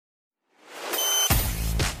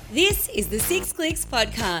This is the Six Clicks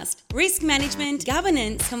podcast. Risk management,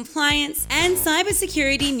 governance, compliance, and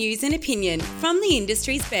cybersecurity news and opinion from the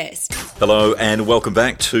industry's best. Hello and welcome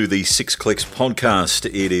back to the Six Clicks podcast.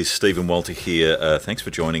 It is Stephen Walter here. Thanks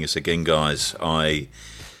for joining us again, guys. I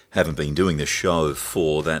haven't been doing this show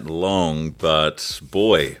for that long, but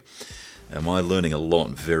boy, am I learning a lot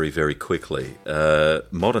very, very quickly.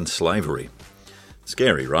 Modern slavery.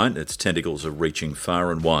 Scary, right? Its tentacles are reaching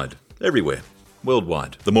far and wide, everywhere.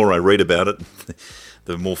 Worldwide. The more I read about it,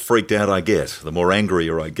 the more freaked out I get. The more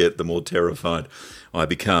angrier I get, the more terrified I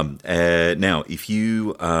become. Now, if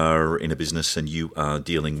you are in a business and you are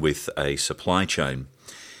dealing with a supply chain,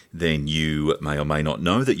 then you may or may not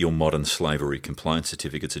know that your modern slavery compliance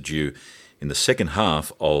certificates are due in the second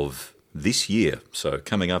half of this year, so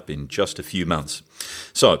coming up in just a few months.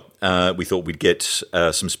 So we thought we'd get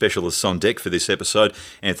some specialists on deck for this episode.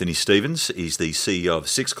 Anthony Stevens is the CEO of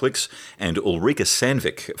Six Clicks, and Ulrika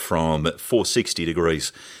Sandvik from 460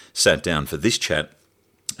 Degrees sat down for this chat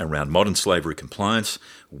around modern slavery compliance.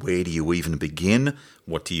 Where do you even begin?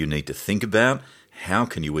 What do you need to think about? How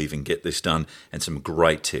can you even get this done? And some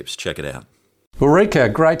great tips. Check it out. Ulrika,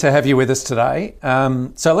 great to have you with us today.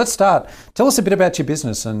 So let's start. Tell us a bit about your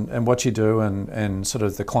business and what you do and sort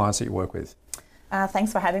of the clients that you work with.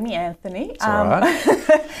 Thanks for having me, Anthony. It's all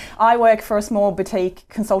right. I work for a small boutique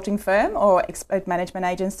consulting firm or expert management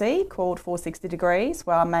agency called 460 Degrees,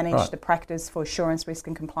 where I manage the practice for assurance, risk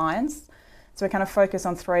and compliance. So we kind of focus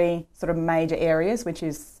on three sort of major areas, which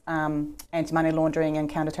is anti-money laundering and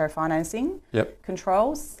counter-terror financing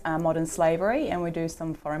controls, modern slavery, and we do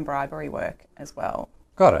some foreign bribery work as well.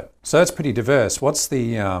 Got it. So that's pretty diverse. What's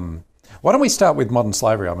the? Why don't we start with modern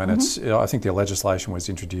slavery? I mean, it's. I think the legislation was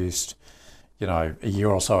introduced, a year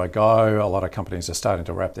or so ago. A lot of companies are starting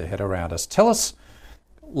to wrap their head around us. Tell us,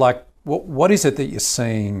 what is it that you're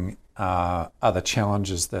seeing are the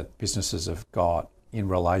challenges that businesses have got in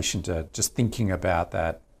relation to just thinking about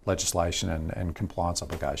that legislation and compliance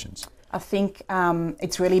obligations? I think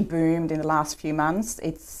it's really boomed in the last few months.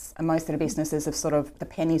 Most of the businesses have sort of, the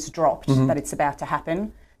pennies dropped that it's about to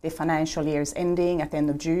happen. Their financial year is ending at the end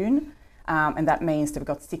of June, and that means they've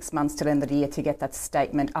got 6 months to the end of the year to get that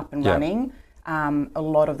statement up and running. A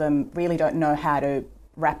lot of them really don't know how to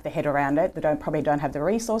wrap their head around it. They probably don't have the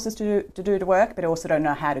resources to do the work, but also don't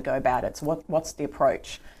know how to go about it. So what's the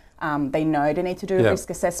approach? They know they need to do a risk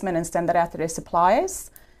assessment and send that out to their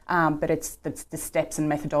suppliers, but it's the steps and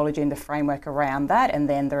methodology and the framework around that, and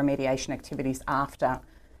then the remediation activities after.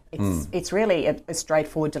 It's really a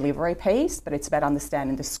straightforward delivery piece, but it's about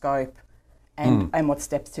understanding the scope and what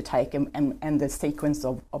steps to take and the sequence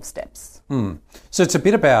of steps. So it's a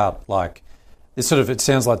bit about it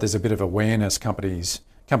sounds like there's a bit of awareness. Companies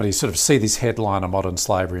sort of see this headline of modern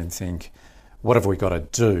slavery and think, what have we got to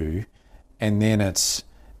do? And then it's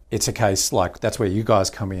a case that's where you guys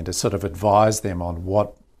come in to sort of advise them on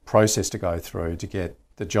what process to go through to get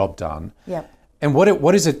the job done. Yep. And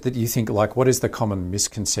what is it that you think, what is the common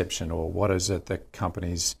misconception, or what is it that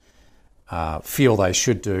companies feel they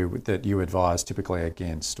should do that you advise typically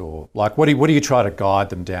against? Or what do you try to guide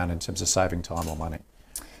them down in terms of saving time or money?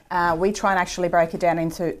 We try and actually break it down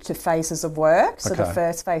into phases of work. So the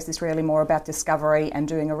first phase is really more about discovery and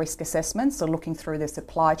doing a risk assessment. So looking through the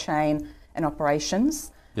supply chain and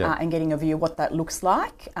operations. And getting a view of what that looks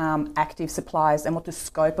like, active suppliers and what the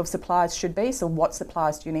scope of suppliers should be. So what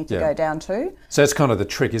suppliers do you need to go down to? So it's kind of the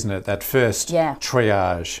trick, isn't it? That first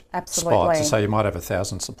triage spot to say you might have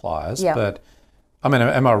 1,000 suppliers. But, I mean,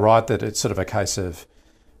 am I right that it's sort of a case of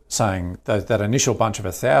saying that initial bunch of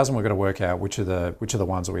 1,000, we've got to work out which are the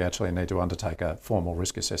ones that we actually need to undertake a formal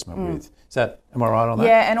risk assessment with. Am I right on that?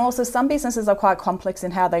 Yeah, and also some businesses are quite complex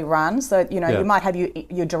in how they run. So, you might have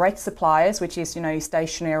your direct suppliers, which is, your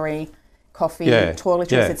stationery, coffee,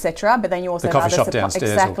 toiletries, etc. But then you also the have coffee other shop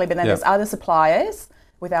downstairs. Exactly, but then there's other suppliers,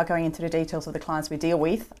 without going into the details of the clients we deal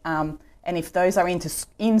with. And if those are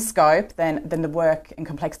in scope, then the work and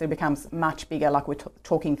complexity becomes much bigger, like we're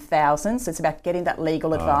talking thousands. So it's about getting that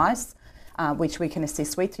legal advice, which we can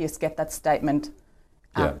assist with to just get that statement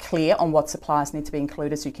clear on what suppliers need to be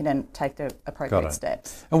included so you can then take the appropriate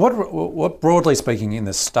steps. And what broadly speaking in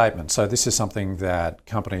this statement, so this is something that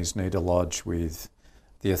companies need to lodge with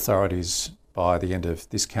the authorities by the end of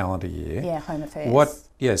this calendar year. Yeah, Home Affairs.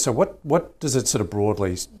 So what does it sort of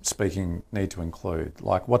broadly speaking need to include?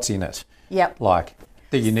 What's in it? Yep.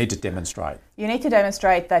 That you need to demonstrate? You need to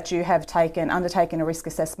demonstrate that you have undertaken a risk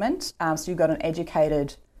assessment, so you've got an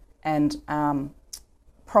educated and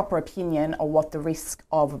proper opinion of what the risk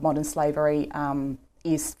of modern slavery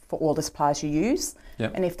is for all the suppliers you use.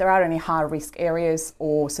 Yep. And if there are any high risk areas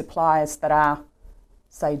or suppliers that are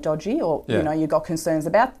say, dodgy or, you've got concerns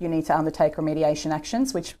about, you need to undertake remediation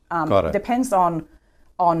actions, which depends on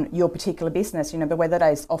your particular business, but whether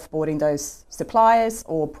that is offboarding those suppliers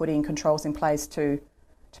or putting controls in place to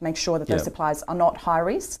make sure that those suppliers are not high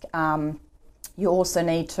risk. You also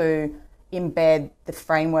need to embed the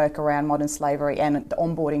framework around modern slavery and the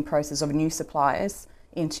onboarding process of new suppliers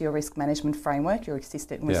into your risk management framework, your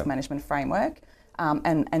existing risk management framework,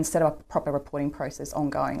 and set up a proper reporting process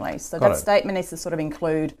ongoingly. So that statement needs to sort of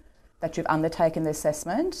include that you've undertaken the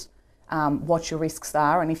assessment, what your risks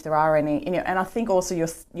are, and if there are any. And I think also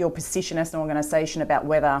your position as an organisation about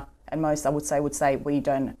whether, and most I would say we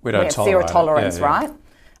have zero tolerance, right?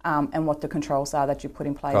 And what the controls are that you put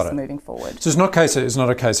in place moving forward. So it's not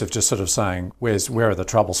a case of just sort of saying where are the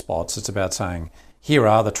trouble spots. It's about saying here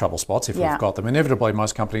are the trouble spots if we've got them. Inevitably,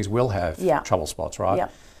 most companies will have trouble spots, right? Yeah.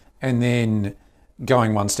 And then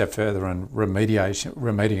going one step further and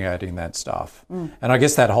remediating that stuff. And I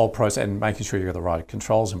guess that whole process and making sure you've got the right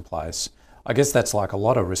controls in place, I guess that's like a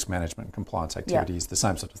lot of risk management and compliance activities, the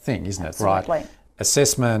same sort of thing, isn't it? Right?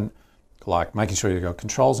 Assessment, like making sure you've got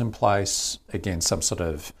controls in place, again, some sort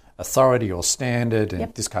of authority or standard.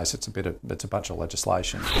 In this case, it's a bunch of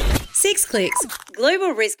legislation. 6 Clicks,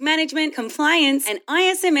 global risk management, compliance, and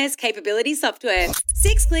ISMS capability software.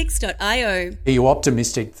 6clicks.io. Are you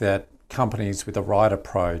optimistic that companies with the right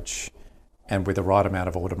approach and with the right amount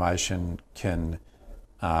of automation can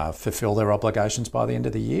fulfill their obligations by the end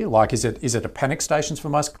of the year? Like, is it a panic stations for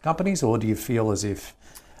most companies, or do you feel as if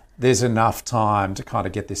there's enough time to kind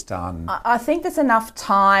of get this done? I think there's enough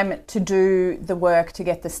time to do the work to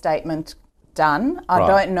get the statement done. I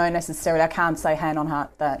don't know necessarily, I can't say hand on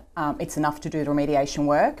heart that it's enough to do the remediation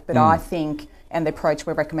work, but I think, and the approach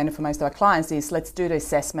we're recommending for most of our clients is let's do the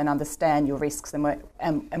assessment, understand your risks and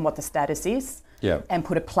what the status is, and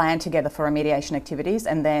put a plan together for remediation activities,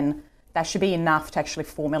 and then that should be enough to actually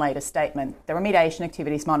formulate a statement. The remediation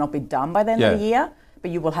activities might not be done by the end of the year, but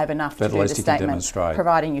you will have enough to do the statement,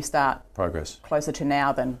 providing you start progress closer to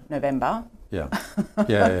now than November. Yeah.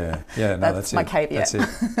 No, that's my caveat. That's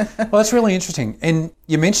it. Well, that's really interesting. And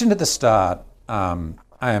you mentioned at the start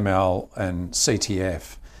AML and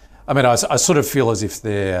CTF. I mean, I sort of feel as if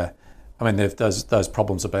those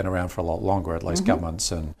problems have been around for a lot longer. At least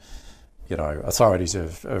governments and authorities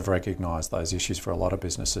have recognised those issues for a lot of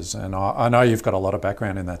businesses. And I know you've got a lot of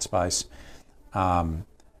background in that space.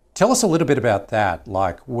 Tell us a little bit about that.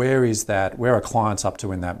 Like, where are clients up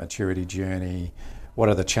to in that maturity journey? What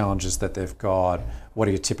are the challenges that they've got? What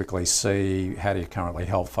do you typically see? How do you currently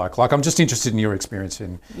help folk? Like, I'm just interested in your experience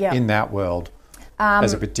in that world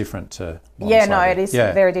as a bit different to modern slavery. It is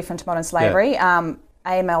very different to modern slavery.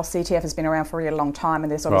 AML, CTF has been around for a really long time,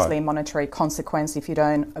 and there's obviously a monetary consequence if you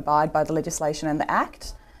don't abide by the legislation and the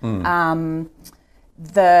Act.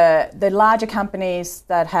 The larger companies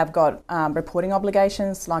that have got reporting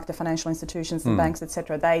obligations, like the financial institutions, the banks,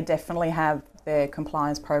 etc., they definitely have their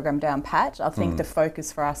compliance program down pat. I think the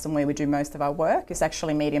focus for us and where we do most of our work is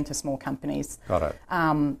actually medium to small companies. Got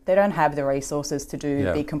it. They don't have the resources to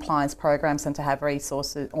do big compliance programs and to have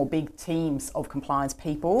resources or big teams of compliance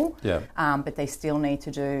people, but they still need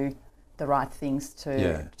to do the right things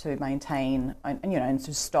to maintain and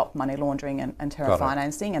to stop money laundering and terror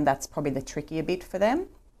financing, and that's probably the trickier bit for them.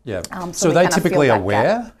 Yeah. So are they typically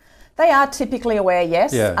aware? They are typically aware,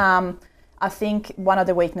 yes. Yeah. I think one of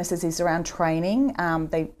the weaknesses is around training.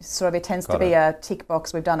 It tends to be a tick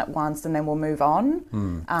box. We've done it once and then we'll move on.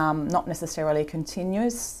 Not necessarily a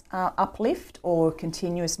continuous uplift or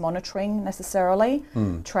continuous monitoring necessarily.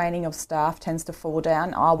 Training of staff tends to fall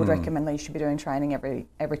down. I would recommend that you should be doing training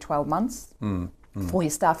every 12 months for your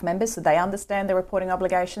staff members so they understand their reporting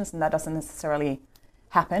obligations, and that doesn't necessarily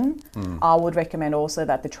happen. I would recommend also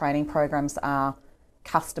that the training programs are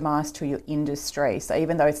customised to your industry. So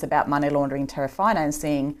even though it's about money laundering, terror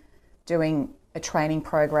financing, doing a training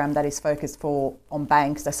program that is focused on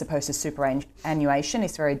banks as opposed to superannuation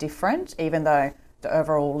is very different, even though the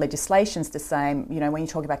overall legislation's the same. When you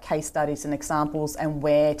talk about case studies and examples and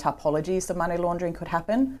where typologies of money laundering could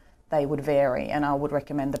happen, they would vary, and I would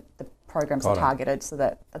recommend that the programs are targeted so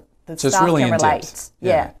that the staff really can relate. Depth.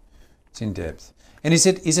 Yeah. It's in depth. And is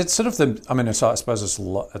it sort of I suppose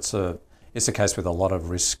it's a case with a lot of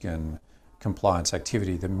risk and compliance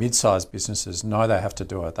activity. The mid-sized businesses know they have to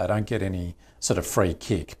do it. They don't get any sort of free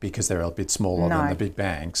kick because they're a bit smaller than the big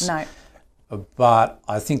banks. No. But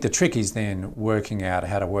I think the trick is then working out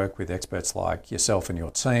how to work with experts like yourself and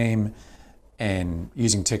your team, and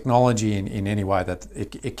using technology in any way that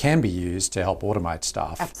it can be used to help automate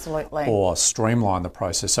stuff. Absolutely. Or streamline the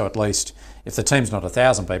process. So at least if the team's not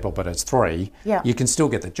 1,000 people, but it's 3, you can still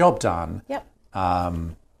get the job done. Yep.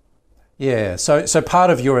 Yeah. So part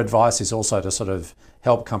of your advice is also to sort of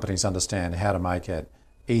help companies understand how to make it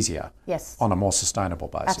easier. Yes. On a more sustainable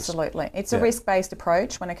basis. Absolutely. It's a risk-based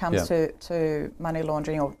approach when it comes to money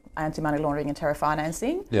laundering or anti-money laundering and terror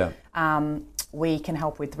financing. Yeah. We can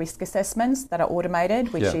help with risk assessments that are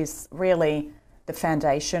automated, which is really the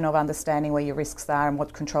foundation of understanding where your risks are and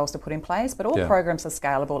what controls to put in place. But all programs are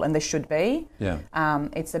scalable, and they should be. Yeah.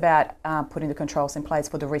 It's about putting the controls in place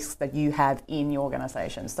for the risks that you have in your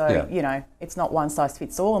organisation. So, you know, it's not one size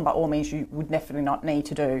fits all, and by all means you would definitely not need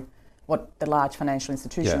to do what the large financial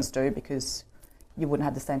institutions do, because you wouldn't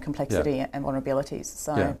have the same complexity and vulnerabilities.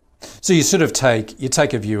 So you sort of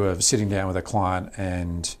take a view of sitting down with a client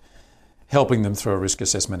and helping them through a risk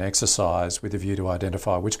assessment exercise with a view to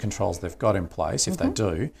identify which controls they've got in place, if they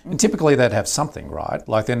do. And typically they'd have something, right?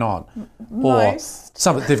 Like they're not. Most.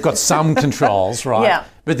 Or they've got some controls, right? Yeah.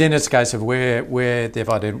 But then it's a case of where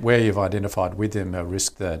you've identified with them a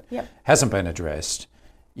risk that hasn't been addressed.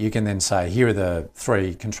 You can then say, here are the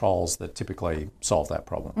 3 controls that typically solve that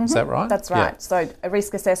problem. Is that right? That's right. Yeah. So a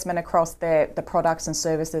risk assessment across the products and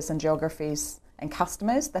services and geographies and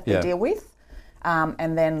customers that they deal with,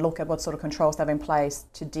 and then look at what sort of controls they have in place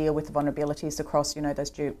to deal with vulnerabilities across, you know, those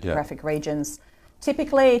geographic regions.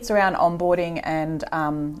 Typically, it's around onboarding and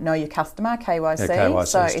know your customer, KYC. KYC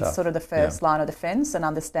so stuff. It's sort of the first line of defence, and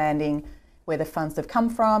understanding where the funds have come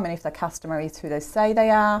from and if the customer is who they say they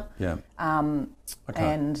are. Yeah.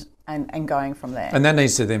 And going from there. And that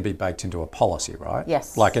needs to then be baked into a policy, right?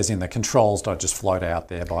 Yes. Like as in the controls don't just float out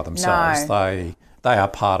there by themselves. No. They are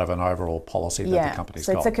part of an overall policy that the company's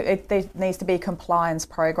got. There needs to be a compliance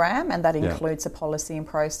program, and that includes a policy and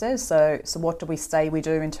process. So what do we say we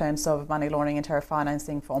do in terms of money laundering and terror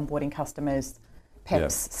financing for onboarding customers,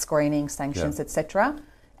 PEPs, screening, sanctions, etc.,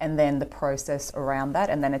 and then the process around that,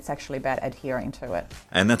 and then it's actually about adhering to it.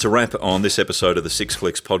 And that's a wrap on this episode of the 6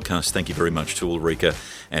 Clicks podcast. Thank you very much to Ulrika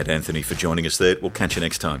and Anthony for joining us there. We'll catch you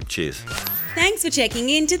next time. Cheers. Thanks for checking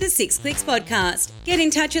in to the 6 Clicks podcast. Get in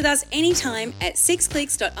touch with us anytime at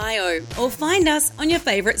 6clicks.io or find us on your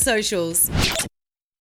favourite socials.